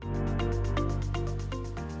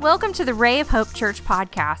Welcome to the Ray of Hope Church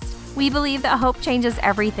podcast. We believe that hope changes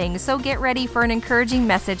everything, so get ready for an encouraging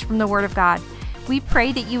message from the Word of God. We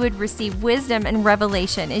pray that you would receive wisdom and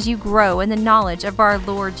revelation as you grow in the knowledge of our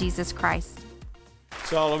Lord Jesus Christ.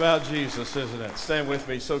 It's all about Jesus, isn't it? Stand with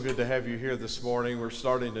me. So good to have you here this morning. We're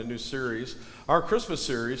starting a new series, our Christmas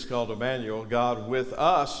series called Immanuel, God with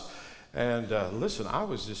us. And listen, I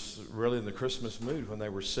was just really in the Christmas mood when they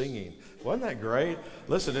were singing. Wasn't that great?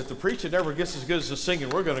 Listen, if the preaching never gets as good as the singing,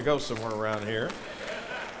 we're going to go somewhere around here.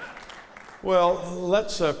 Well,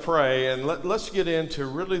 let's pray and let's get into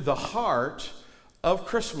really the heart of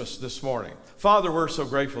Christmas this morning. Father, we're so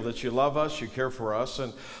grateful that you love us, you care for us.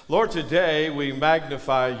 And Lord, today we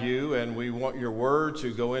magnify you and we want your word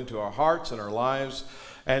to go into our hearts and our lives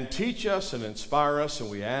and teach us and inspire us.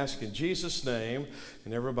 And we ask in Jesus' name.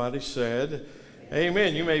 And everybody said,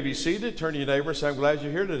 amen. You may be seated. Turn to your neighbor and say, I'm glad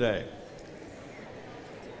you're here today.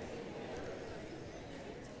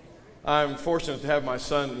 I'm fortunate to have my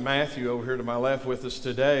son Matthew over here to my left with us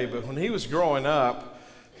today. But when he was growing up,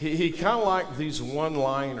 he kind of liked these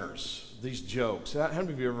one-liners, these jokes. How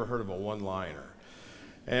many of you ever heard of a one-liner?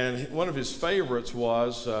 And one of his favorites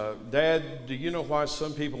was, Dad, do you know why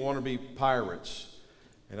some people want to be pirates?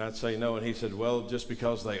 And I'd say no. And he said, well, just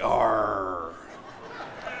because they are.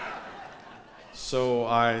 So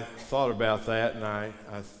I thought about that, and I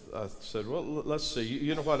said, well, let's see.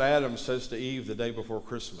 You know what Adam says to Eve the day before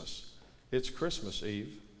Christmas? It's Christmas,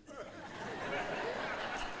 Eve.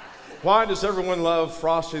 Why does everyone love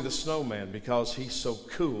Frosty the Snowman? Because he's so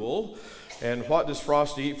cool. And what does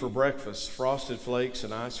Frosty eat for breakfast? Frosted Flakes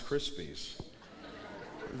and Ice Krispies.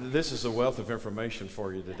 This is a wealth of information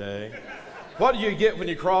for you today. What do you get when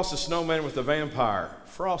you cross a snowman with a vampire?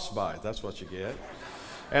 Frostbite, that's what you get.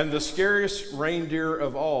 And the scariest reindeer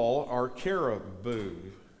of all are caribou.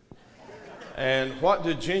 And what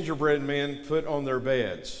do gingerbread men put on their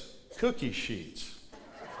beds? Cookie sheets.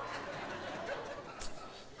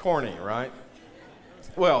 Corny, right?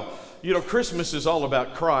 Well, you know, Christmas is all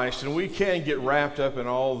about Christ, and we can get wrapped up in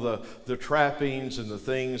all the trappings and the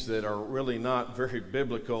things that are really not very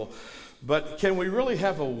biblical. But can we really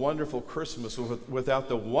have a wonderful Christmas without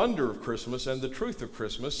the wonder of Christmas and the truth of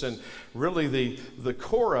Christmas? And really the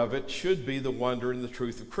core of it should be the wonder and the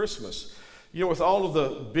truth of Christmas. You know, with all of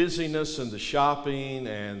the busyness and the shopping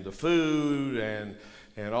and the food and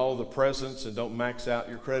all the presents, and don't max out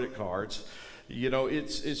your credit cards, you know,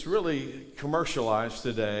 it's really commercialized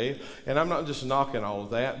today. And I'm not just knocking all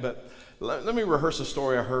of that, but let me rehearse a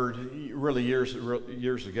story I heard really years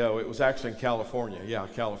ago. It was actually in California. Yeah,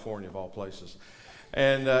 California of all places.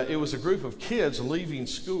 And it was a group of kids leaving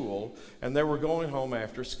school, and they were going home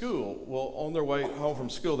after school. Well, on their way home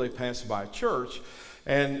from school, they passed by a church,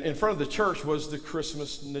 and in front of the church was the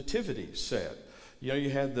Christmas nativity set. You know,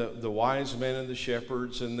 you had the wise men and the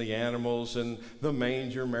shepherds and the animals and the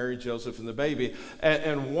manger, Mary, Joseph, and the baby.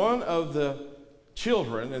 And one of the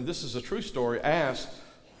children, and this is a true story, asked,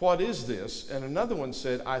 what is this? And another one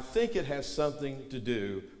said, I think it has something to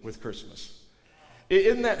do with Christmas.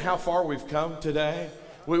 Isn't that how far we've come today?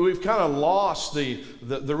 We've kind of lost the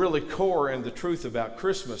really core and the truth about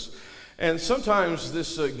Christmas. And sometimes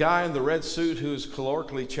this guy in the red suit who is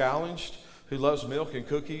calorically challenged, who loves milk and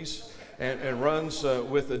cookies, and runs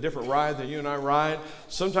with a different ride than you and I ride,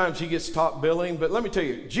 sometimes he gets top billing. But let me tell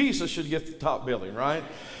you, Jesus should get the top billing, right?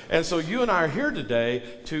 And so you and I are here today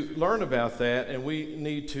to learn about that, and we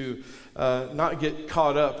need to not get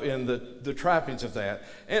caught up in the trappings of that.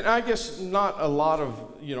 And I guess not a lot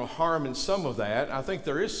of harm in some of that. I think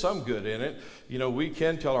there is some good in it. You know, we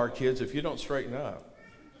can tell our kids, if you don't straighten up.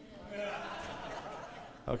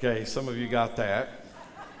 Okay, some of you got that.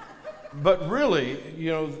 But really,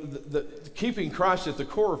 you know, the keeping Christ at the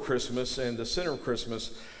core of Christmas and the center of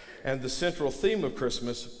Christmas and the central theme of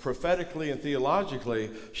Christmas, prophetically and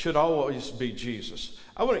theologically, should always be Jesus.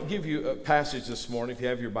 I want to give you a passage this morning, if you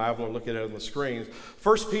have your Bible or look at it on the screen.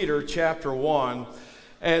 1 Peter chapter 1,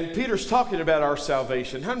 and Peter's talking about our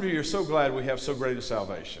salvation. How many of you are so glad we have so great a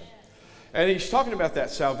salvation? And he's talking about that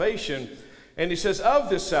salvation, and he says, of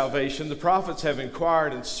this salvation, the prophets have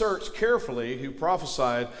inquired and searched carefully who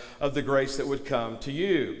prophesied of the grace that would come to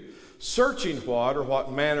you. Searching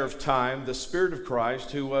what manner of time the Spirit of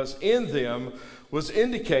Christ who was in them was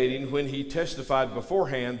indicating when he testified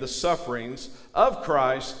beforehand the sufferings of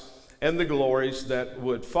Christ and the glories that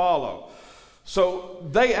would follow. So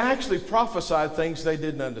they actually prophesied things they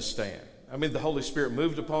didn't understand. I mean, the Holy Spirit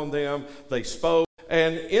moved upon them, they spoke,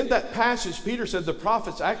 And in that passage, Peter said the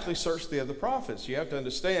prophets actually searched the other prophets. You have to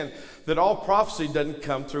understand that all prophecy doesn't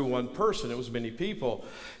come through one person. It was many people.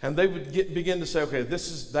 And they would begin to say, okay, this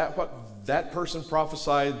is what that person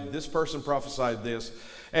prophesied, this person prophesied this.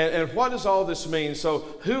 And what does all this mean? So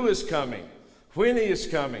who is coming? When he is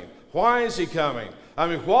coming? Why is he coming? I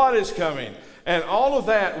mean, what is coming? And all of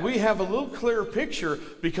that, we have a little clearer picture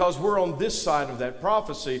because we're on this side of that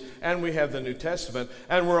prophecy, and we have the New Testament,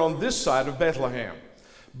 and we're on this side of Bethlehem.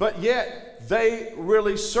 But yet, they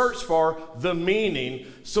really search for the meaning.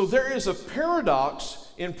 So there is a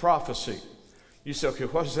paradox in prophecy. You say, okay,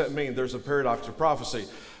 what does that mean? There's a paradox of prophecy.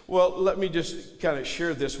 Well, let me just kind of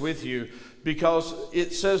share this with you, because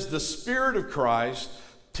it says the Spirit of Christ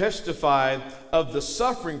testified of the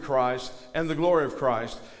suffering Christ and the glory of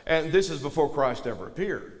Christ. And this is before Christ ever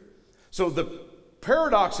appeared. So the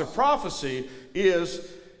paradox of prophecy is,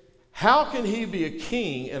 how can he be a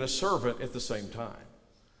king and a servant at the same time?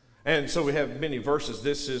 And so we have many verses.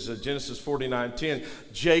 This is Genesis 49:10.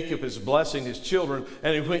 Jacob is blessing his children.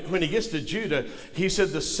 And when he gets to Judah, he said,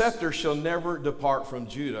 the scepter shall never depart from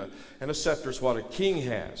Judah. And a scepter is what a king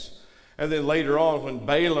has. And then later on, when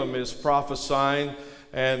Balaam is prophesying,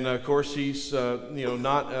 and of course he's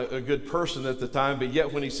not a good person at the time, but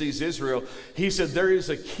yet when he sees Israel, he said, there is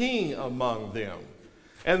a king among them.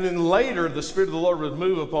 And then later, the Spirit of the Lord would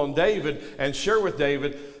move upon David and share with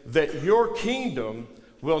David that your kingdom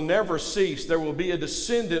will never cease. There will be a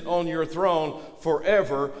descendant on your throne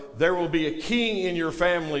forever. There will be a king in your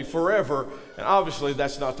family forever. And obviously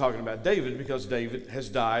that's not talking about David, because David has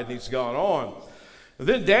died and he's gone on.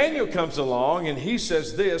 Then Daniel comes along and he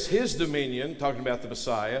says this, his dominion, talking about the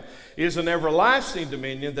Messiah, is an everlasting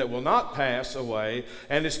dominion that will not pass away,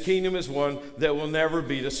 and his kingdom is one that will never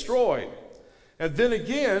be destroyed. And then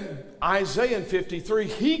again, Isaiah in 53,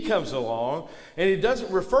 he comes along and he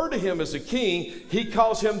doesn't refer to him as a king, he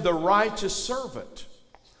calls him the righteous servant.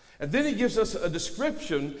 And then he gives us a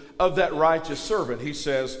description of that righteous servant. He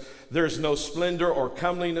says, there's no splendor or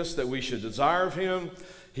comeliness that we should desire of him.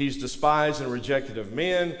 He's despised and rejected of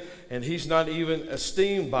men, and he's not even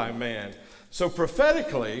esteemed by man. So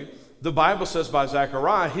prophetically, the Bible says by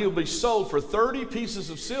Zechariah, he'll be sold for 30 pieces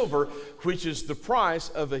of silver, which is the price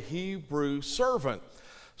of a Hebrew servant.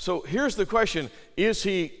 So here's the question, is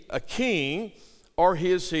he a king or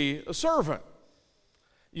is he a servant?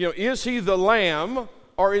 Is he the lamb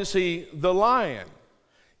or is he the lion?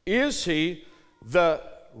 Is he the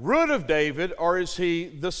root of David or is he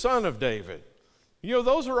the son of David?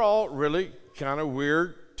 Those are all really kind of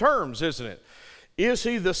weird terms, isn't it? Is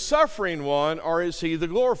he the suffering one or is he the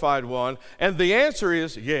glorified one? And the answer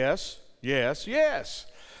is yes, yes, yes.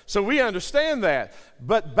 So we understand that.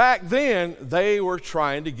 But back then, they were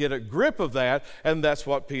trying to get a grip of that, and that's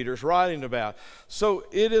what Peter's writing about. So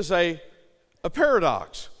it is a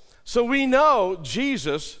paradox. So we know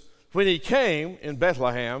Jesus, when he came in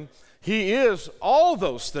Bethlehem, he is all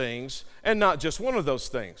those things and not just one of those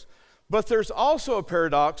things. But there's also a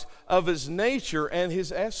paradox of his nature and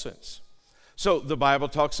his essence. So the Bible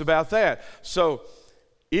talks about that. So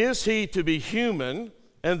is he to be human?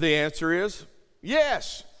 And the answer is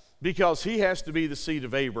yes, because he has to be the seed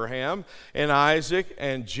of Abraham and Isaac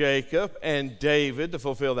and Jacob and David to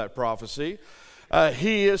fulfill that prophecy.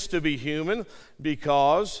 He is to be human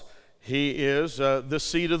because he is the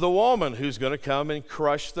seed of the woman who's going to come and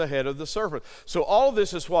crush the head of the serpent. So all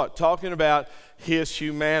this is what? Talking about his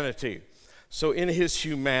humanity. So in his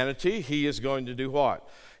humanity, he is going to do what?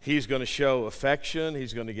 He's going to show affection.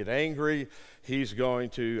 He's going to get angry. He's going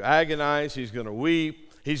to agonize. He's going to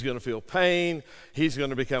weep. He's going to feel pain. He's going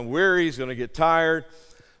to become weary. He's going to get tired.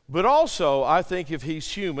 But also, I think if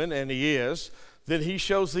he's human, and he is, then he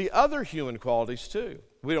shows the other human qualities too.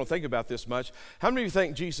 We don't think about this much. How many of you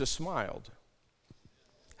think Jesus smiled?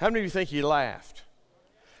 How many of you think he laughed?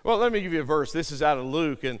 Well, let me give you a verse. This is out of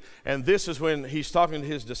Luke, and this is when he's talking to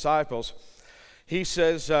his disciples. He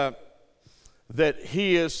says that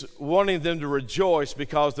he is wanting them to rejoice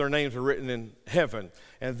because their names are written in heaven.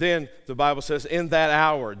 And then the Bible says, in that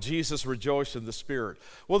hour, Jesus rejoiced in the Spirit.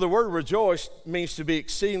 Well, the word rejoice means to be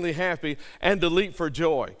exceedingly happy and to leap for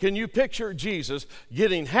joy. Can you picture Jesus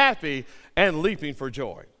getting happy and leaping for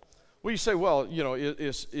joy? Well, you say, well,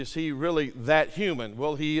 is he really that human?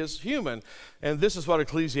 Well, he is human. And this is what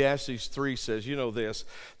Ecclesiastes 3 says. You know this.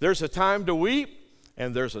 There's a time to weep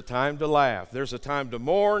and there's a time to laugh. There's a time to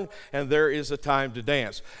mourn and there is a time to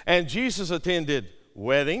dance. And Jesus attended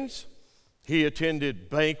weddings. He attended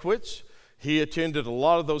banquets. He attended a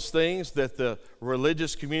lot of those things that the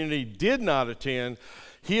religious community did not attend.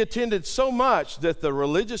 He attended so much that the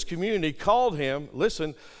religious community called him,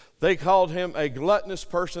 listen, they called him a gluttonous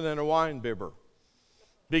person and a wine bibber.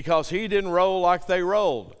 because he didn't roll like they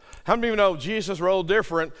rolled. How many of you know Jesus rolled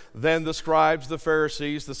different than the scribes, the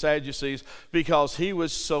Pharisees, the Sadducees, because he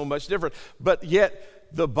was so much different. But yet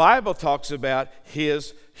the Bible talks about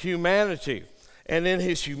his humanity. And in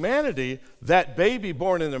his humanity, that baby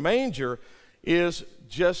born in the manger is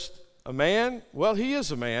just a man. Well, he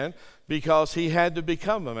is a man because he had to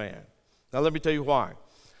become a man. Now let me tell you why.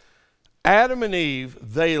 Adam and Eve,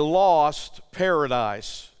 they lost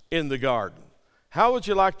paradise in the garden. How would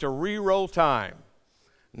you like to re-roll time?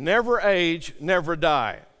 Never age, never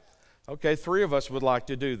die. Okay, 3 of us would like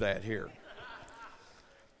to do that here.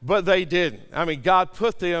 But they didn't. I mean, God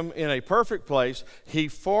put them in a perfect place. He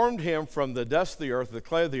formed him from the dust of the earth, the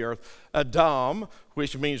clay of the earth, Adam,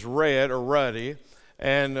 which means red or ruddy.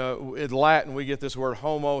 And in Latin, we get this word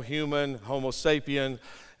homo, human, homo sapien.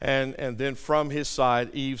 And then from his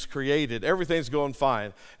side, Eve's created. Everything's going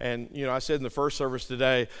fine. And, you know, I said in the first service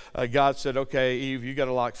today, God said, okay, Eve, you got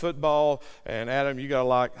to like football. And Adam, you got to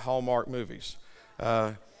like Hallmark movies.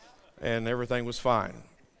 And everything was fine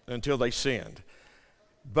until they sinned.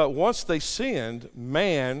 But once they sinned,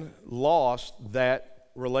 man lost that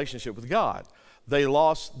relationship with God. They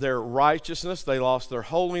lost their righteousness. They lost their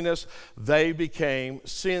holiness. They became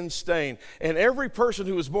sin-stained. And every person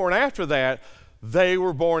who was born after that, they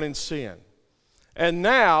were born in sin. And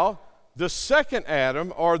now, the second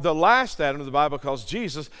Adam, or the last Adam, the Bible calls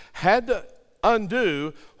Jesus, had to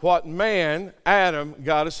undo what man, Adam,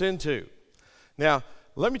 got us into. Now,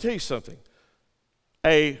 let me tell you something.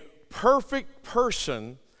 A perfect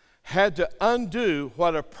person had to undo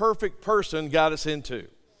what a perfect person got us into.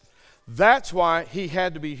 That's why he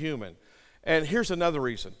had to be human. And here's another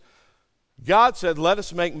reason. God said, let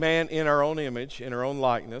us make man in our own image, in our own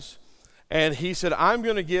likeness. And he said, I'm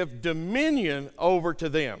going to give dominion over to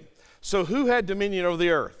them. So who had dominion over the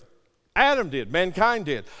earth? Adam did. Mankind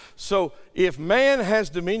did. So if man has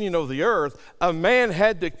dominion over the earth, a man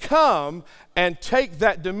had to come and take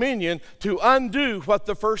that dominion to undo what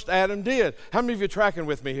the first Adam did. How many of you are tracking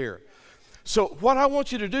with me here? So what I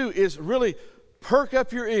want you to do is really perk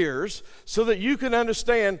up your ears so that you can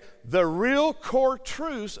understand the real core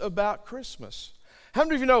truths about Christmas. How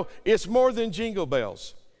many of you know it's more than jingle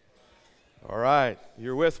bells? All right,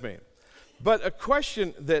 you're with me. But a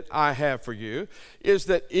question that I have for you is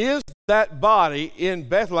that body in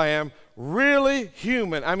Bethlehem really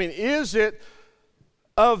human? I mean, is it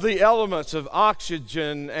of the elements of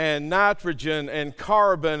oxygen and nitrogen and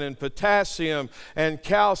carbon and potassium and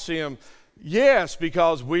calcium? Yes,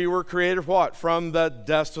 because we were created what? From the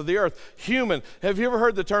dust of the earth. Human. Have you ever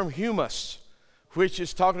heard the term humus, which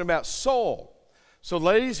is talking about soul? So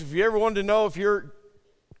ladies, if you ever wanted to know if your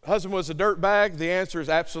husband was a dirt bag, the answer is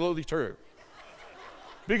absolutely true.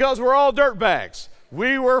 Because we're all dirt bags.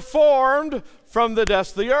 We were formed from the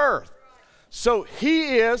dust of the earth. So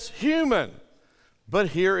he is human. But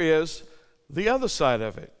here is the other side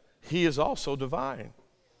of it. He is also divine.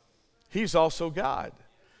 He's also God.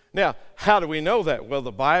 Now, how do we know that? Well,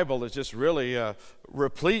 the Bible is just really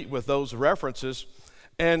replete with those references.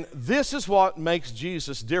 And this is what makes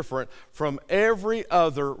Jesus different from every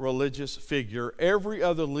other religious figure, every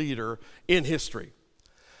other leader in history.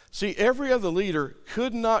 See, every other leader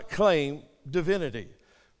could not claim divinity,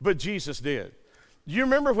 but Jesus did. You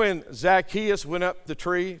remember when Zacchaeus went up the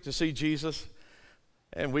tree to see Jesus?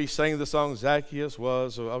 And we sang the song, Zacchaeus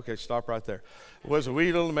was, okay, stop right there. Was a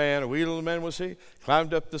wee little man was he?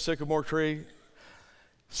 Climbed up the sycamore tree.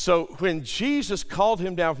 So when Jesus called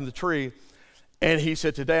him down from the tree, and he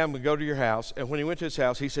said, today I'm going to go to your house. And when he went to his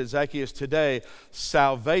house, he said, Zacchaeus, today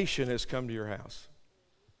salvation has come to your house.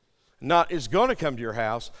 Not is going to come to your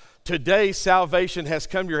house. Today salvation has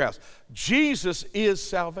come to your house. Jesus is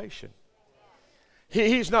salvation.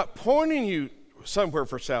 He's not pointing you somewhere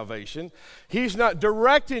for salvation. He's not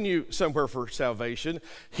directing you somewhere for salvation.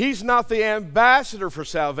 He's not the ambassador for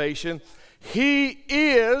salvation. He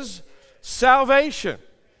is salvation.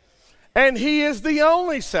 And he is the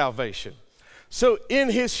only salvation. So in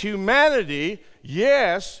his humanity,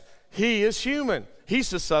 yes, he is human. He's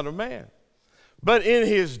the Son of Man. But in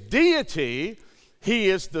his deity, he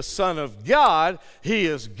is the Son of God. He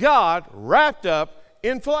is God wrapped up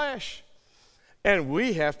in flesh. And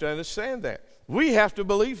we have to understand that. We have to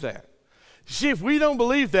believe that. See, if we don't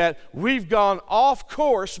believe that, we've gone off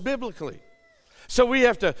course biblically. So we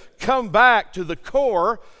have to come back to the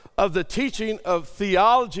core of the teaching of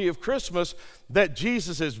theology of Christmas, that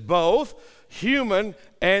Jesus is both human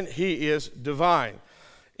and he is divine.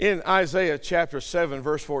 In Isaiah chapter 7,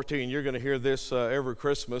 verse 14, you're going to hear this every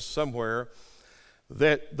Christmas somewhere,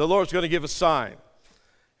 that the Lord's going to give a sign.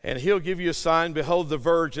 And he'll give you a sign. Behold, the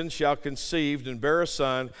virgin shall conceive and bear a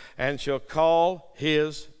son, and shall call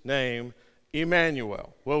his name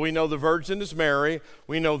Immanuel. Well, we know the virgin is Mary.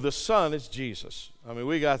 We know the son is Jesus. I mean,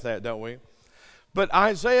 we got that, don't we? But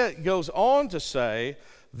Isaiah goes on to say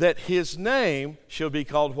that his name shall be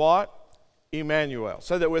called what? Immanuel.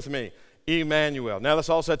 Say that with me. Immanuel. Now let's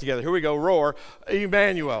all say it together. Here we go. Roar.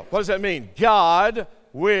 Immanuel. What does that mean? God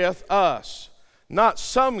with us. Not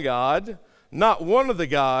some God, not one of the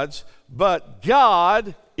gods, but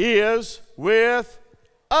God is with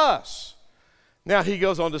us. Now he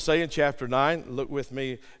goes on to say in chapter 9, look with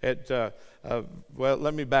me at, well,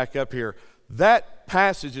 let me back up here. That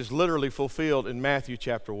passage is literally fulfilled in Matthew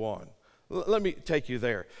chapter 1. Let me take you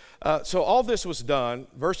there. So all this was done,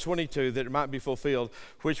 verse 22, that it might be fulfilled,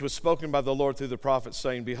 which was spoken by the Lord through the prophets,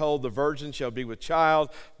 saying, Behold, the virgin shall be with child,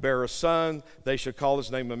 bear a son. They shall call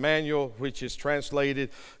his name Immanuel, which is translated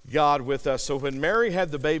God with us. So when Mary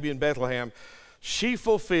had the baby in Bethlehem, she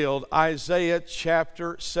fulfilled Isaiah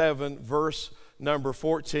chapter 7, verse number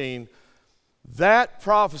 14. That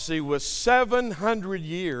prophecy was 700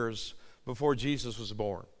 years before Jesus was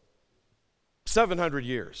born. 700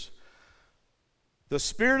 years. The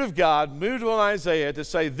Spirit of God moved on Isaiah to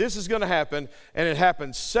say this is going to happen, and it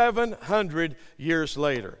happened 700 years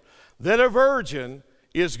later. That a virgin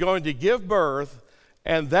is going to give birth,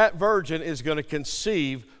 and that virgin is going to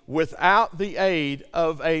conceive without the aid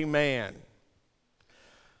of a man.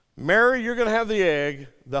 Mary, you're going to have the egg.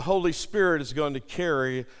 The Holy Spirit is going to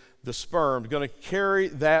carry the sperm, going to carry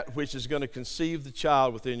that which is going to conceive the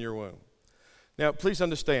child within your womb. Now, please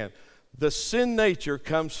understand, the sin nature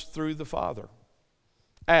comes through the Father.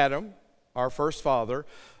 Adam, our first father,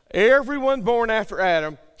 everyone born after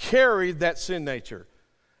Adam carried that sin nature.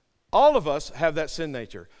 All of us have that sin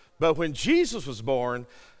nature. But when Jesus was born,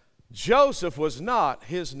 Joseph was not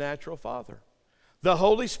his natural father. The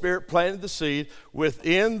Holy Spirit planted the seed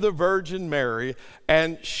within the Virgin Mary,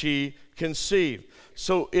 and she conceived.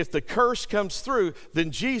 So if the curse comes through,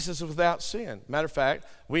 then Jesus is without sin. Matter of fact,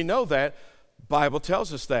 we know that. Bible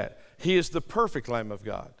tells us that. He is the perfect Lamb of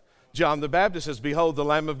God. John the Baptist says, Behold, the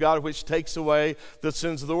Lamb of God which takes away the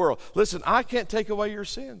sins of the world. Listen, I can't take away your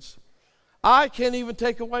sins. I can't even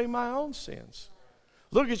take away my own sins.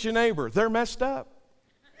 Look at your neighbor. They're messed up.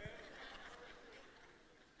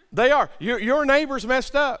 They are. Your neighbor's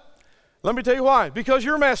messed up. Let me tell you why. Because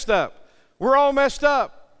you're messed up. We're all messed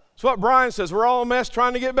up. That's what Brian says. We're all messed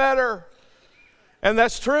trying to get better. And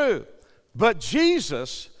that's true. But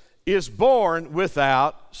Jesus is born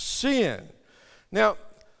without sin. Now,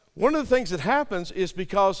 one of the things that happens is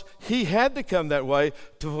because he had to come that way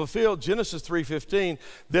to fulfill Genesis 3:15,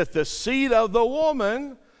 that the seed of the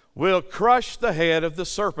woman will crush the head of the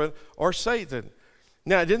serpent or Satan.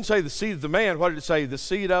 Now, it didn't say the seed of the man. What did it say? The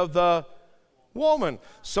seed of the woman.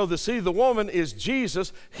 So the seed of the woman is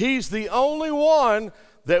Jesus. He's the only one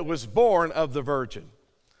that was born of the virgin.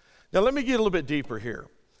 Now, let me get a little bit deeper here.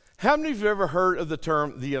 How many of you have ever heard of the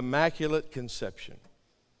term the Immaculate Conception?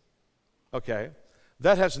 Okay.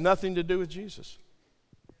 That has nothing to do with Jesus.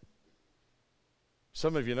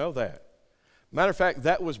 Some of you know that. Matter of fact,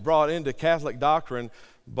 that was brought into Catholic doctrine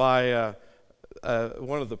by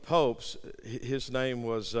one of the popes. His name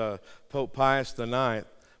was Pope Pius IX.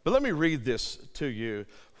 But let me read this to you.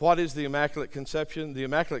 What is the Immaculate Conception? The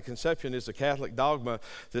Immaculate Conception is a Catholic dogma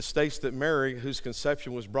that states that Mary, whose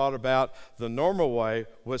conception was brought about the normal way,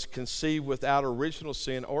 was conceived without original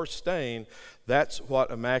sin or stain. That's what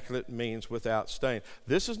immaculate means, without stain.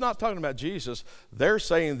 This is not talking about Jesus. They're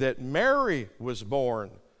saying that Mary was born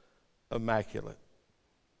immaculate.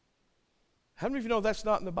 How many of you know that's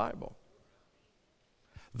not in the Bible?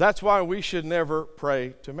 That's why we should never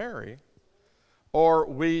pray to Mary, or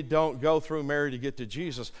we don't go through Mary to get to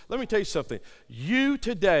Jesus. Let me tell you something. You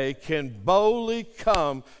today can boldly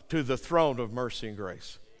come to the throne of mercy and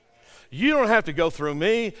grace. You don't have to go through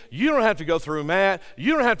me. You don't have to go through Matt.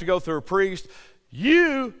 You don't have to go through a priest.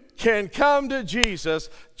 You can come to Jesus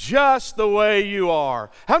just the way you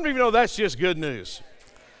are. How many of you know that's just good news?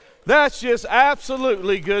 That's just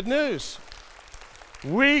absolutely good news.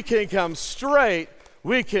 We can come straight.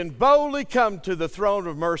 We can boldly come to the throne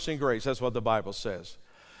of mercy and grace. That's what the Bible says.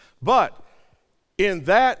 But in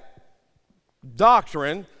that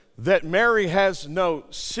doctrine that Mary has no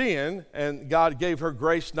sin, and God gave her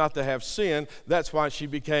grace not to have sin, that's why she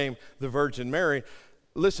became the Virgin Mary.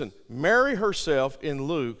 Listen, Mary herself in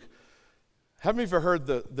Luke, how many of you have heard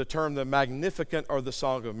the term the Magnificat or the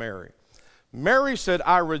Song of Mary? Mary said,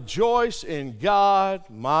 I rejoice in God,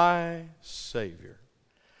 my Savior.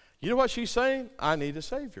 You know what she's saying? I need a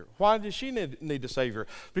Savior. Why does she need a Savior?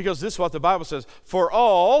 Because this is what the Bible says. For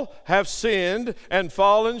all have sinned and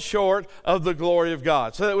fallen short of the glory of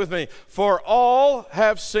God. Say that with me. For all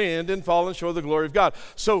have sinned and fallen short of the glory of God.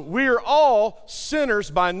 So we're all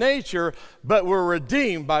sinners by nature, but we're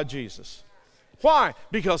redeemed by Jesus. Why?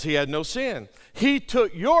 Because he had no sin. He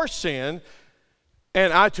took your sin,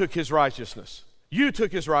 and I took his righteousness. You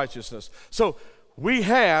took his righteousness. So we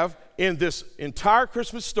have in this entire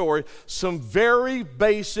Christmas story some very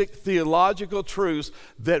basic theological truths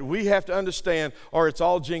that we have to understand, or it's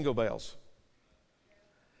all jingle bells.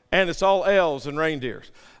 And it's all elves and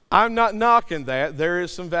reindeers. I'm not knocking that. There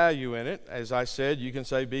is some value in it. As I said, you can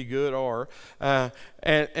say be good or.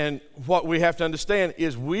 And what we have to understand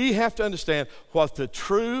is we have to understand what the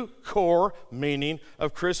true core meaning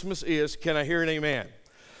of Christmas is. Can I hear an amen?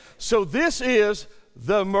 So this is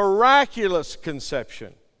the miraculous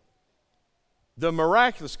conception. The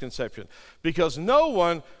miraculous conception. Because no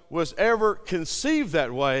one was ever conceived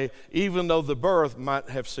that way, even though the birth might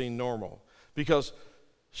have seemed normal. Because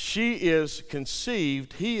she is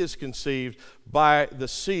conceived, he is conceived by the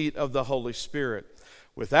seed of the Holy Spirit.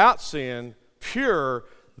 Without sin, pure,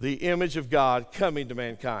 the image of God coming to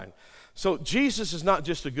mankind. So Jesus is not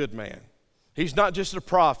just a good man. He's not just a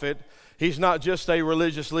prophet. He's not just a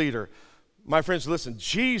religious leader. My friends, listen,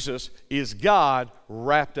 Jesus is God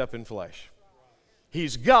wrapped up in flesh.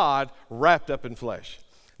 He's God wrapped up in flesh.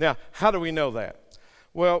 Now, how do we know that?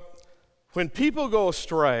 Well, when people go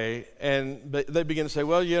astray and they begin to say,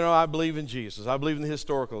 well, you know, I believe in Jesus. I believe in the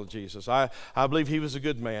historical Jesus. I believe he was a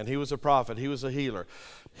good man. He was a prophet. He was a healer.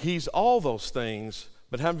 He's all those things,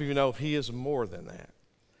 but how many of you know he is more than that?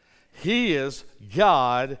 He is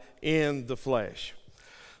God in the flesh.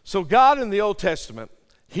 So God in the Old Testament,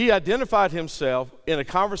 he identified himself in a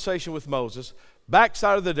conversation with Moses,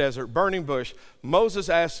 backside of the desert, burning bush. Moses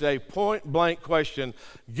asked a point-blank question,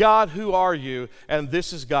 God, who are you? And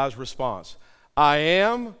this is God's response. I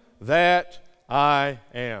am that I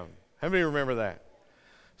am. How many remember that?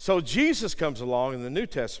 So Jesus comes along in the New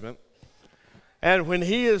Testament, and when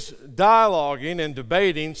he is dialoguing and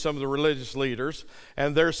debating some of the religious leaders,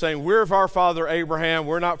 and they're saying, we're of our father Abraham,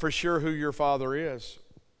 we're not for sure who your father is.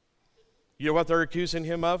 You know what they're accusing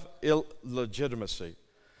him of? Illegitimacy.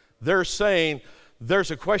 They're saying, there's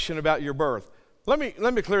a question about your birth. Let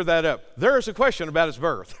me clear that up. There is a question about his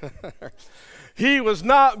birth. He was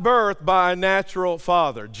not birthed by a natural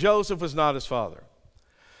father. Joseph was not his father.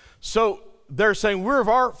 So they're saying, we're of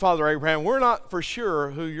our father Abraham. We're not for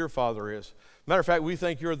sure who your father is. Matter of fact, we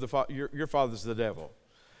think your father's the devil.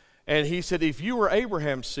 And he said, if you were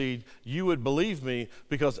Abraham's seed, you would believe me,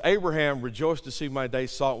 because Abraham rejoiced to see my day,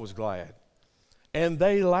 saw it, was glad. And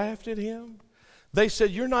they laughed at him. They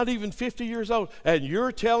said, you're not even 50 years old, and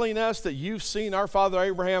you're telling us that you've seen our father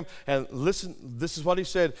Abraham. And listen, this is what he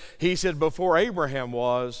said. He said, before Abraham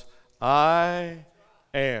was, I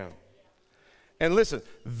am. And listen,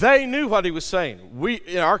 they knew what he was saying.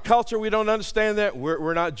 In our culture, we don't understand that.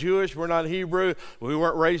 We're not Jewish. We're not Hebrew. We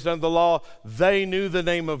weren't raised under the law. They knew the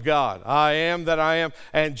name of God. I am that I am.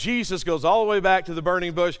 And Jesus goes all the way back to the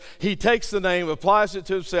burning bush. He takes the name, applies it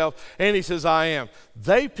to himself, and he says, I am.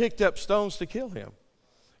 They picked up stones to kill him.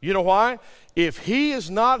 You know why? If he is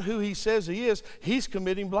not who he says he is, he's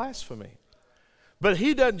committing blasphemy. But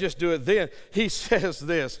he doesn't just do it then. He says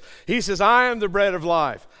this. He says, I am the bread of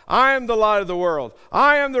life. I am the light of the world.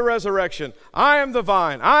 I am the resurrection. I am the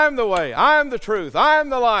vine. I am the way. I am the truth. I am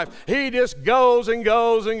the life. He just goes and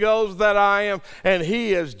goes and goes that I am. And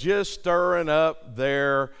he is just stirring up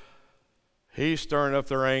he's stirring up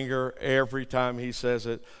their anger every time he says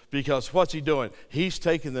it. Because what's he doing? He's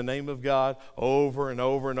taking the name of God over and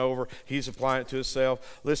over and over. He's applying it to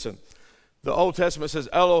himself. Listen. The Old Testament says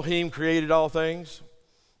Elohim created all things.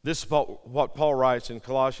 This is what Paul writes in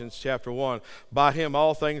Colossians chapter 1. By him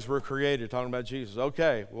all things were created, talking about Jesus.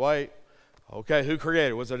 Okay, wait. Okay, who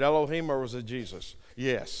created? Was it Elohim or was it Jesus?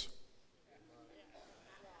 Yes.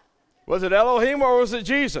 Was it Elohim or was it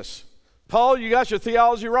Jesus? Paul, you got your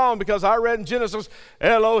theology wrong, because I read in Genesis,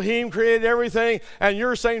 Elohim created everything, and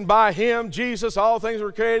you're saying by him, Jesus, all things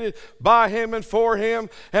were created by him and for him,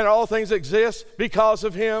 and all things exist because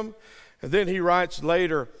of him. And then he writes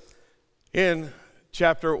later in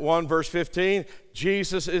chapter 1, verse 15,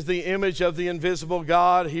 Jesus is the image of the invisible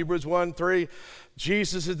God, Hebrews 1:3.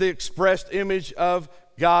 Jesus is the expressed image of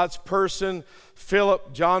God's person.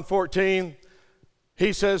 Philip, John 14,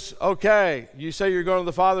 he says, okay, you say you're going to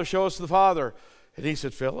the Father, show us the Father. And he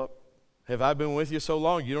said, Philip, have I been with you so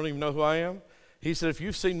long, you don't even know who I am? He said, if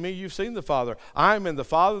you've seen me, you've seen the Father. I'm in the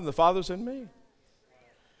Father, and the Father's in me.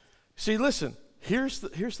 See, listen, here's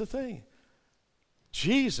the thing.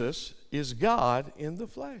 Jesus is God in the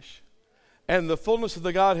flesh. And the fullness of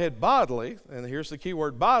the Godhead bodily, and here's the key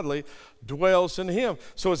word, bodily, dwells in him.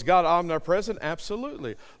 So is God omnipresent?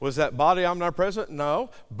 Absolutely. Was that body omnipresent? No.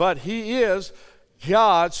 But he is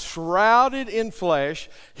God shrouded in flesh.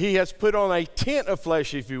 He has put on a tent of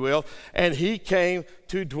flesh, if you will, and he came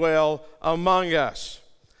to dwell among us.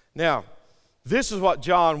 Now, this is what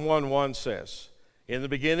John 1:1 says. In the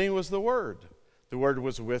beginning was the Word. The Word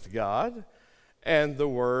was with God, and the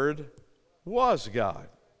Word was God.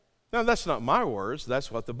 Now, that's not my words.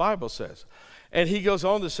 That's what the Bible says. And he goes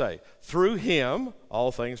on to say, through him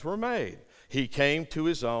all things were made. He came to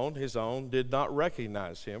his own did not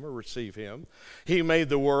recognize him or receive him. He made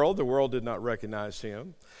the world did not recognize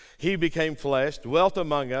him. He became flesh, dwelt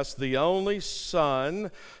among us, the only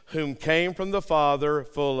Son whom came from the Father,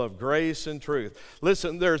 full of grace and truth.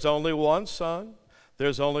 Listen, there's only one Son.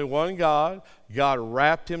 There's only one God. God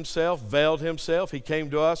wrapped himself, veiled himself. He came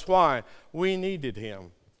to us. Why? We needed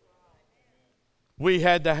him. We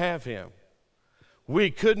had to have him.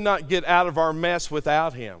 We could not get out of our mess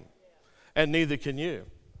without him. And neither can you.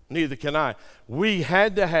 Neither can I. We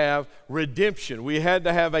had to have redemption. We had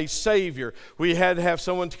to have a Savior. We had to have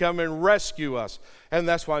someone to come and rescue us. And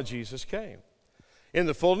that's why Jesus came. In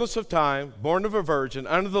the fullness of time, born of a virgin,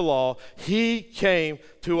 under the law, he came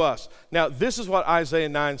to us. Now, this is what Isaiah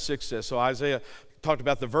 9:6 says. So Isaiah talked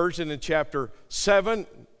about the virgin in chapter 7,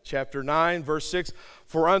 chapter 9, verse 6.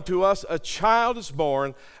 For unto us a child is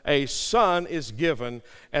born, a son is given,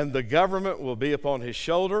 and the government will be upon his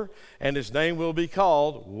shoulder, and his name will be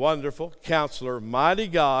called Wonderful, Counselor, Mighty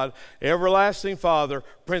God, Everlasting Father,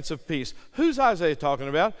 Prince of Peace. Who's Isaiah talking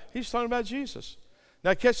about? He's talking about Jesus.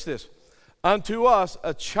 Now catch this. Unto us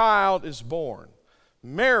a child is born.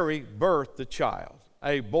 Mary birthed the child,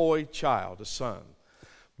 a boy child, a son.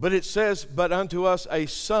 But it says, but unto us a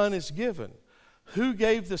son is given. Who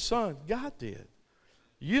gave the son? God did.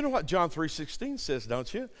 You know what John 3:16 says,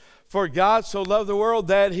 don't you? For God so loved the world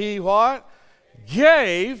that he what?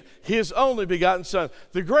 Gave his only begotten son.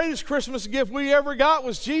 The greatest Christmas gift we ever got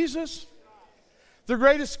was Jesus. The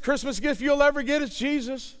greatest Christmas gift you'll ever get is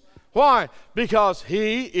Jesus. Why? Because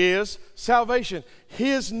he is salvation.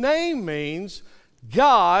 His name means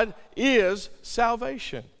God is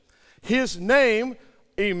salvation. His name,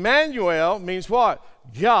 Immanuel, means what?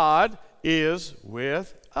 God is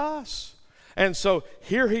with us. And so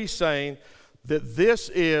here he's saying that this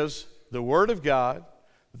is the Word of God.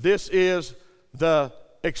 This is the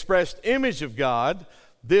expressed image of God.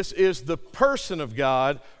 This is the person of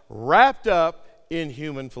God wrapped up in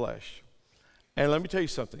human flesh. And let me tell you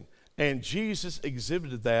something. And Jesus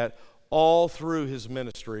exhibited that all through his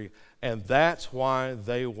ministry, and that's why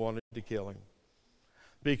they wanted to kill him.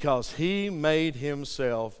 Because he made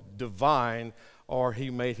himself divine, or he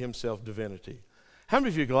made himself divinity. How many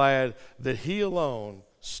of you are glad that he alone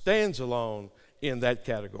stands alone in that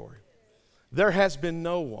category? There has been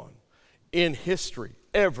no one in history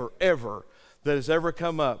ever that has ever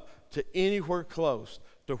come up to anywhere close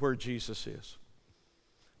to where Jesus is.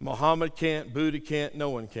 Muhammad can't, Buddha can't, no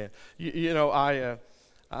one can. You know,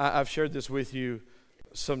 I've shared this with you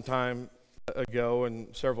some time ago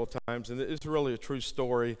and several times, and it's really a true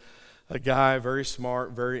story. A guy, very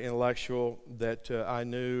smart, very intellectual, that I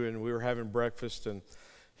knew, and we were having breakfast, and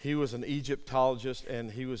he was an Egyptologist,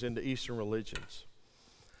 and he was into Eastern religions.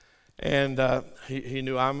 And he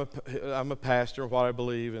knew I'm a pastor, what I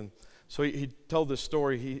believe, and so he told this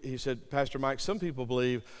story. He said, Pastor Mike, some people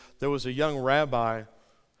believe there was a young rabbi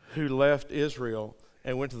who left Israel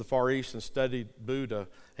and went to the Far East and studied Buddha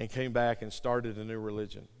and came back and started a new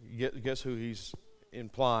religion. Guess who he's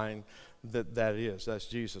implying that is? That's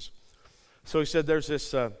Jesus. So he said there's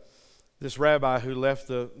this rabbi who left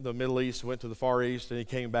the Middle East, went to the Far East, and he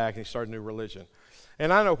came back and he started a new religion.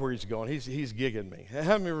 And I know where he's going. He's gigging me.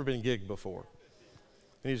 Haven't you ever been gigged before?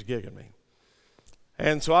 And he's gigging me.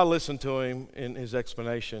 And so I listened to him in his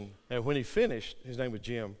explanation. And when he finished, his name was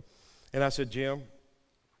Jim. And I said, Jim,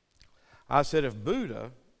 I said, if Buddha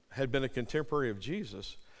had been a contemporary of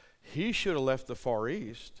Jesus, he should have left the Far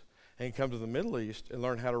East and come to the Middle East and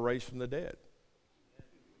learn how to raise from the dead.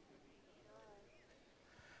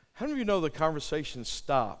 How many of you know the conversation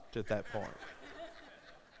stopped at that point?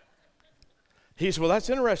 He said, well, that's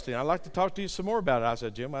interesting. I'd like to talk to you some more about it. I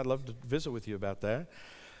said, Jim, I'd love to visit with you about that.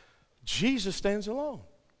 Jesus stands alone.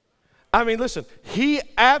 I mean, listen, he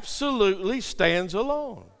absolutely stands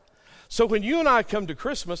alone. So when you and I come to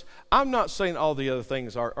Christmas, I'm not saying all the other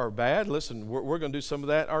things are bad. Listen, we're going to do some of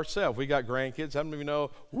that ourselves. We got grandkids. How many of you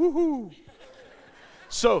know? Woohoo!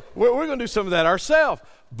 So we're going to do some of that ourselves.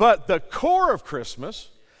 But the core of Christmas,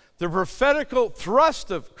 The prophetical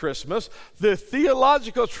thrust of Christmas, the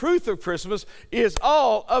theological truth of Christmas is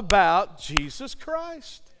all about Jesus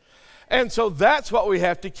Christ. And so that's what we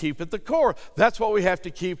have to keep at the core. That's what we have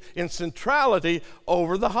to keep in centrality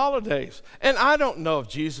over the holidays. And I don't know if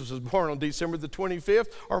Jesus was born on December the 25th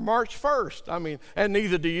or March 1st. And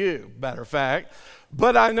neither do you, matter of fact.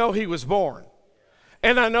 But I know he was born.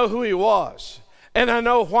 And I know who he was. And I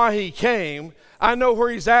know why he came. I know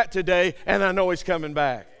where he's at today. And I know he's coming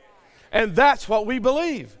back. And that's what we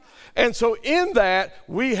believe. And so in that,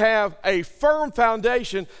 we have a firm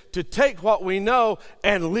foundation to take what we know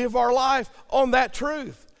and live our life on that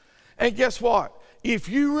truth. And guess what? If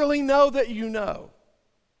you really know that you know,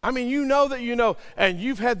 you know that you know, and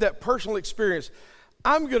you've had that personal experience,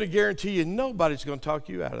 I'm going to guarantee you nobody's going to talk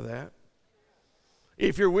you out of that.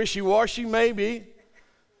 If you're wishy-washy, maybe.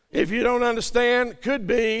 If you don't understand, could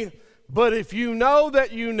be. But if you know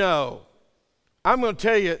that you know, I'm going to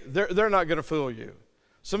tell you, they're not going to fool you.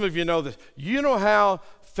 Some of you know this. You know how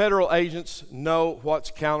federal agents know what's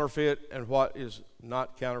counterfeit and what is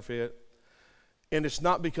not counterfeit? And it's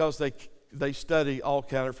not because they study all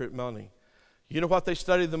counterfeit money. You know what they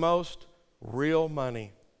study the most? Real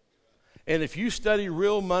money. And if you study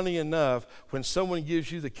real money enough, when someone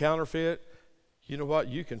gives you the counterfeit, you know what?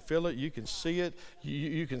 You can feel it, you can see it,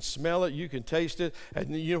 you can smell it, you can taste it,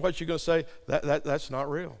 and you know what you're going to say? That's not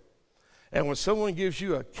real. And when someone gives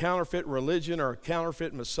you a counterfeit religion or a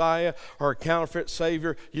counterfeit Messiah or a counterfeit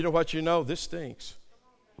Savior, you know what you know? This stinks.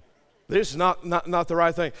 This is not the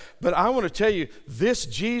right thing. But I want to tell you, this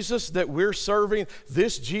Jesus that we're serving,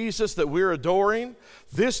 this Jesus that we're adoring,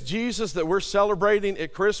 this Jesus that we're celebrating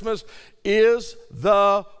at Christmas is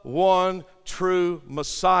the one true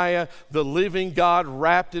Messiah, the living God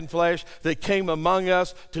wrapped in flesh that came among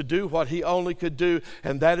us to do what he only could do,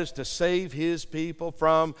 and that is to save his people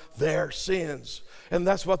from their sins. And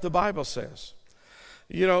that's what the Bible says.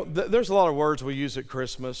 You know, there's a lot of words we use at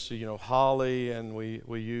Christmas, holly, and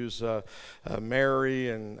we use Mary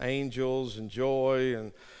and angels and joy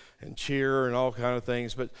and cheer and all kind of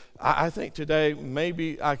things. But I think today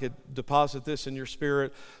maybe I could deposit this in your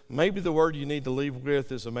spirit. Maybe the word you need to leave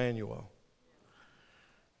with is Immanuel.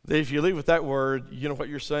 If you leave with that word, you know what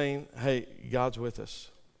you're saying? Hey, God's with us.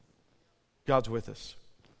 God's with us.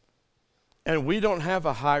 And we don't have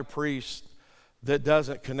a high priest that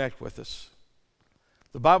doesn't connect with us.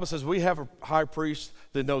 The Bible says we have a high priest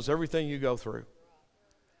that knows everything you go through.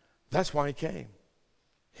 That's why he came.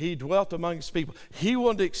 He dwelt among his people. He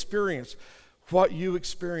wanted to experience what you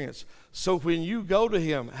experience. So when you go to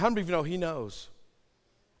him, how many of you know he knows?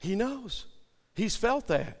 He knows. He's felt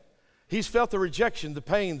that. He's felt the rejection, the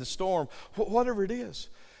pain, the storm, whatever it is.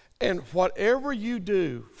 And whatever you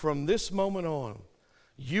do from this moment on,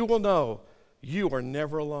 you will know you are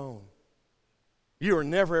never alone. You are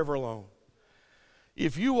never, ever alone.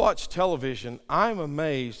 If you watch television, I'm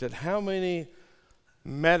amazed at how many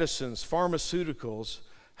medicines, pharmaceuticals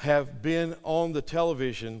have been on the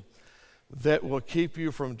television that will keep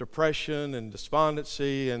you from depression and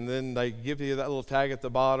despondency, and then they give you that little tag at the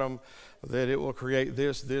bottom that it will create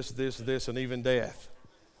this, and even death.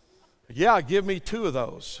 Yeah, give me 2 of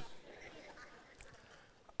those.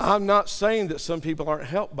 I'm not saying that some people aren't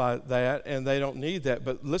helped by that and they don't need that,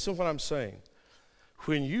 but listen to what I'm saying.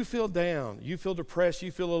 When you feel down, you feel depressed,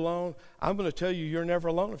 you feel alone, I'm going to tell you you're never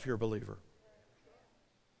alone if you're a believer.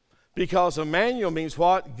 Because Immanuel means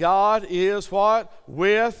what? God is what?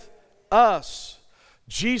 With us.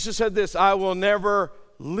 Jesus said this, I will never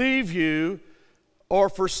leave you or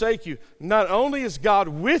forsake you. Not only is God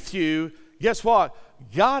with you, guess what?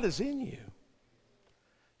 God is in you.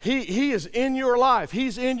 He is in your life.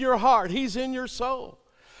 He's in your heart. He's in your soul.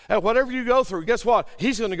 And whatever you go through, guess what?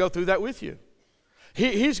 He's going to go through that with you.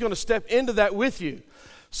 He's going to step into that with you.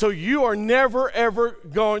 So you are never, ever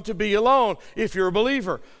going to be alone if you're a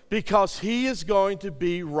believer, because he is going to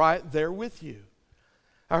be right there with you.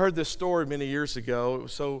 I heard this story many years ago. It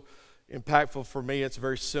was so impactful for me. It's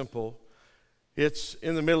very simple. It's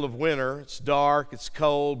in the middle of winter. It's dark. It's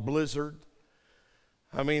cold, blizzard.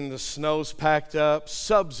 The snow's packed up,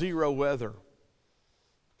 sub-zero weather.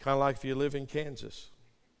 Kind of like if you live in Kansas.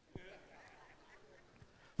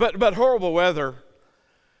 But horrible weather.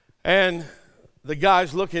 And the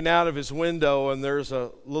guy's looking out of his window, and there's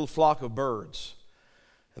a little flock of birds.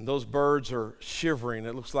 And those birds are shivering.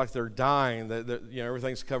 It looks like they're dying.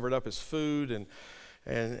 Everything's covered up as food, and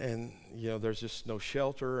there's just no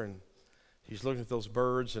shelter. And he's looking at those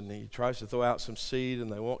birds, and he tries to throw out some seed,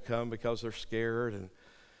 and they won't come because they're scared.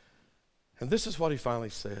 And this is what he finally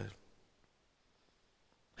said.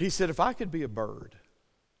 He said, if I could be a bird,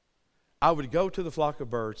 I would go to the flock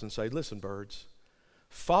of birds and say, listen, birds,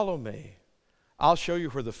 Follow me. I'll show you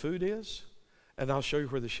where the food is, and I'll show you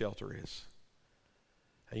where the shelter is.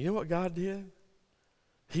 And you know what God did?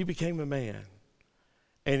 He became a man.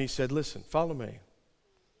 And he said, listen, follow me.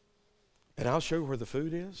 And I'll show you where the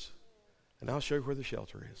food is, and I'll show you where the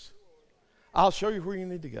shelter is. I'll show you where you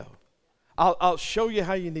need to go. I'll show you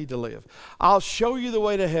how you need to live. I'll show you the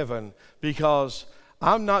way to heaven, because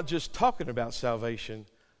I'm not just talking about salvation.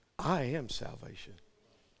 I am salvation.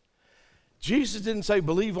 Jesus didn't say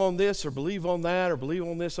believe on this or believe on that or believe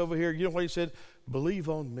on this over here. You know what he said? Believe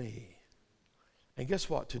on me. And guess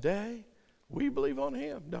what? Today, we believe on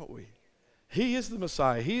him, don't we? He is the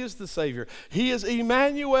Messiah. He is the Savior. He is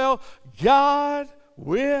Immanuel, God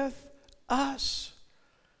with us.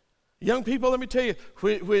 Young people, let me tell you,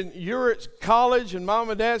 when you're at college and mom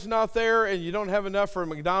and dad's not there and you don't have enough for a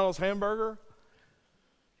McDonald's hamburger,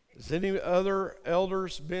 has any other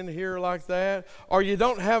elders been here like that? Or you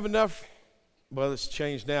don't have enough, well, it's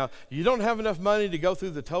changed now. You don't have enough money to go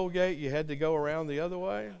through the toll gate. You had to go around the other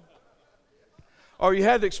way. Or you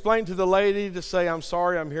had to explain to the lady to say, I'm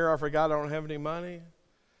sorry, I'm here, I forgot I don't have any money.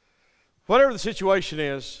 Whatever the situation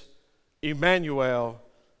is, Immanuel,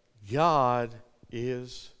 God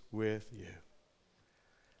is with you.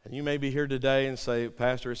 And you may be here today and say,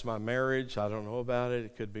 Pastor, it's my marriage. I don't know about it.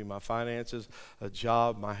 It could be my finances, a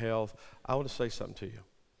job, my health. I want to say something to you.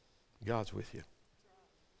 God's with you.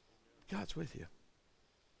 God's with you. You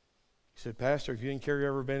said, Pastor, have you and Carrie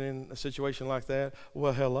ever been in a situation like that?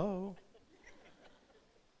 Well, hello.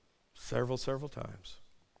 Several times.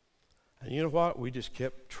 And you know what? We just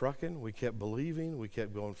kept trucking. We kept believing. We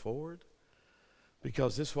kept going forward.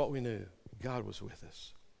 Because this is what we knew. God was with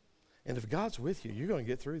us. And if God's with you, you're going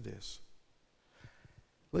to get through this.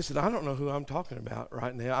 Listen, I don't know who I'm talking about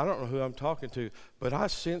right now. I don't know who I'm talking to. But I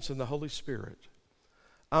sense in the Holy Spirit,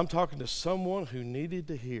 I'm talking to someone who needed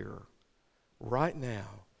to hear right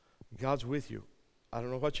now, God's with you. I don't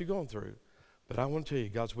know what you're going through, but I want to tell you,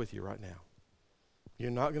 God's with you right now. You're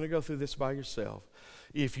not going to go through this by yourself.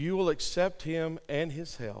 If you will accept him and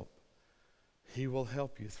his help, he will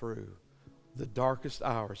help you through the darkest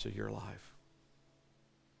hours of your life.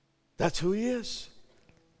 That's who he is.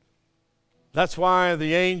 That's why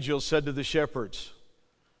the angel said to the shepherds,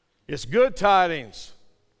 it's good tidings,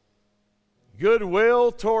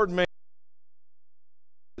 goodwill toward man.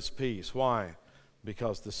 It's peace. Why?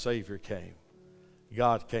 Because the Savior came.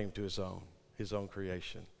 God came to his own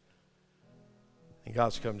creation. And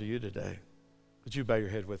God's come to you today. Would you bow your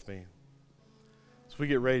head with me? As we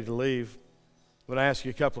get ready to leave, I'm going to ask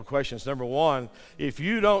you a couple of questions. Number one, if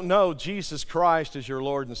you don't know Jesus Christ as your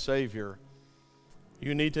Lord and Savior,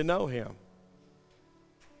 you need to know him.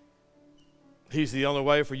 He's the only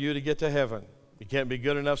way for you to get to heaven. You can't be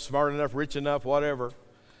good enough, smart enough, rich enough, whatever.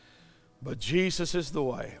 But Jesus is the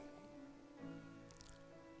way.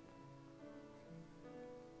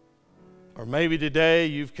 Or maybe today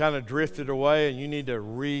you've kind of drifted away and you need to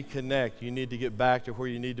reconnect. You need to get back to where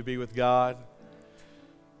you need to be with God.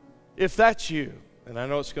 If that's you, and I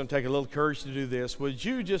know it's going to take a little courage to do this, would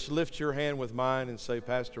you just lift your hand with mine and say,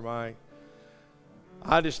 Pastor Mike,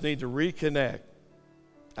 I just need to reconnect.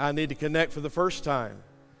 I need to connect for the first time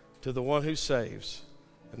to the one who saves,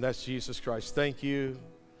 and that's Jesus Christ. Thank you.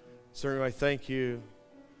 Sir, anyway, thank you.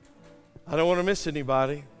 I don't want to miss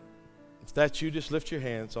anybody. If that's you, just lift your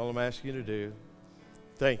hands. All I'm asking you to do.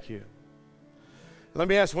 Thank you. Let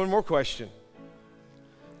me ask one more question.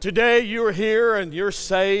 Today you're here and you're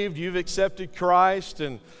saved. You've accepted Christ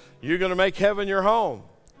and you're going to make heaven your home.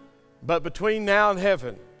 But between now and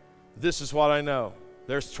heaven, this is what I know.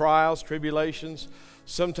 There's trials, tribulations.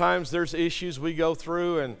 Sometimes there's issues we go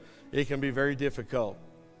through and it can be very difficult.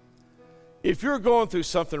 If you're going through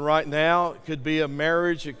something right now, it could be a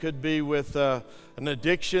marriage, it could be with an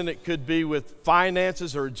addiction, it could be with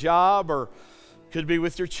finances or a job, or it could be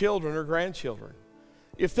with your children or grandchildren.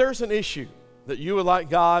 If there's an issue that you would like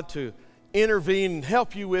God to intervene and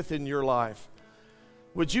help you with in your life,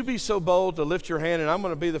 would you be so bold to lift your hand? And I'm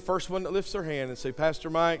going to be the first one that lifts their hand and say, Pastor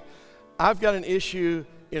Mike, I've got an issue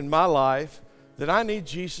in my life that I need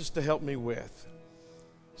Jesus to help me with.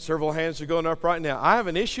 Several hands are going up right now. I have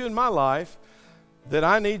an issue in my life that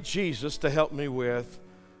I need Jesus to help me with.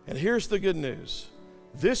 And here's the good news.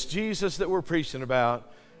 This Jesus that we're preaching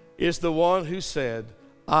about is the one who said,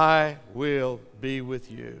 I will be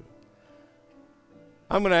with you.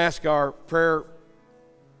 I'm going to ask our prayer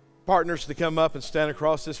partners to come up and stand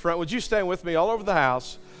across this front. Would you stand with me all over the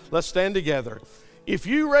house? Let's stand together. If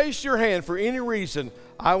you raised your hand for any reason,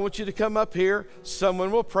 I want you to come up here.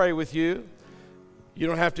 Someone will pray with you. You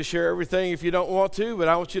don't have to share everything if you don't want to, but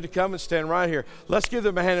I want you to come and stand right here. Let's give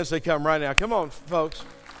them a hand as they come right now. Come on, folks.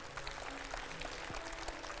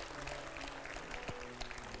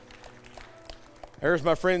 There's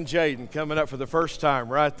my friend Jaden coming up for the first time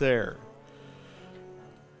right there.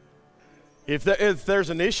 If there's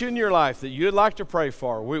an issue in your life that you'd like to pray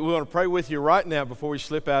for, we want to pray with you right now before we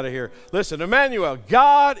slip out of here. Listen, Immanuel,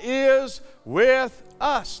 God is with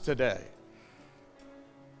us today.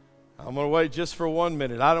 I'm going to wait just for 1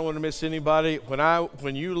 minute. I don't want to miss anybody.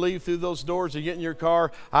 When you leave through those doors and get in your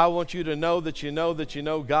car, I want you to know that you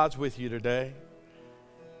know God's with you today.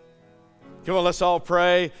 Come on, let's all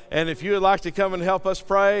pray. And if you would like to come and help us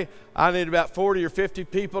pray, I need about 40 or 50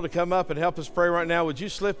 people to come up and help us pray right now. Would you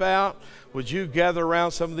slip out? Would you gather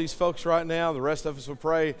around some of these folks right now? The rest of us will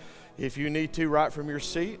pray if you need to right from your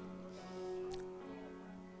seat.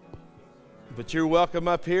 But you're welcome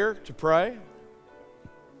up here to pray.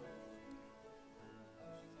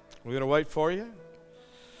 We're going to wait for you.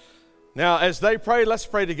 Now, as they pray, let's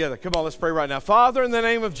pray together. Come on, let's pray right now. Father, in the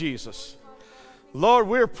name of Jesus, Lord,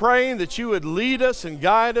 we're praying that you would lead us and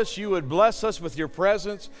guide us. You would bless us with your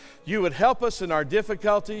presence. You would help us in our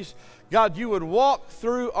difficulties. God, you would walk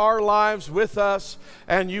through our lives with us,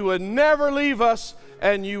 and you would never leave us,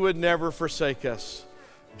 and you would never forsake us.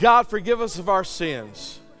 God, forgive us of our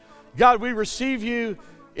sins. God, we receive you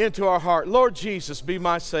into our heart. Lord Jesus, be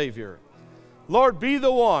my Savior. Lord, be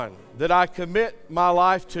the one that I commit my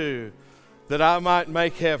life to, that I might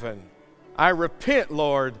make heaven. I repent,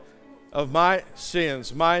 Lord, of my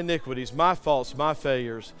sins, my iniquities, my faults, my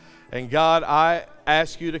failures. And God, I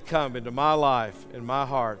ask you to come into my life and my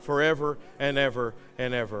heart forever and ever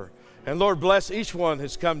and ever. And Lord, bless each one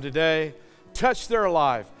who's come today. Touch their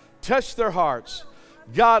life, touch their hearts.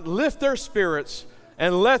 God, lift their spirits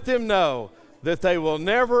and let them know that they will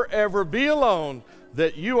never, ever be alone,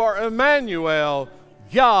 that you are Immanuel,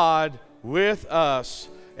 God with us.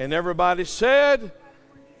 And everybody said,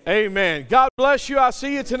 amen. God bless you. I'll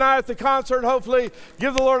see you tonight at the concert. Hopefully,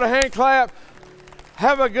 give the Lord a hand clap.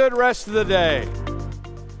 Have a good rest of the day.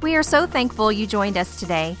 We are so thankful you joined us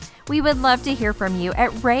today. We would love to hear from you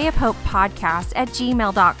at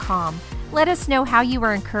rayofhopepodcast@gmail.com. Let us know how you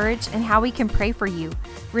were encouraged and how we can pray for you.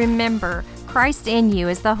 Remember, Christ in you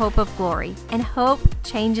is the hope of glory, and hope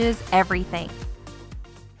changes everything.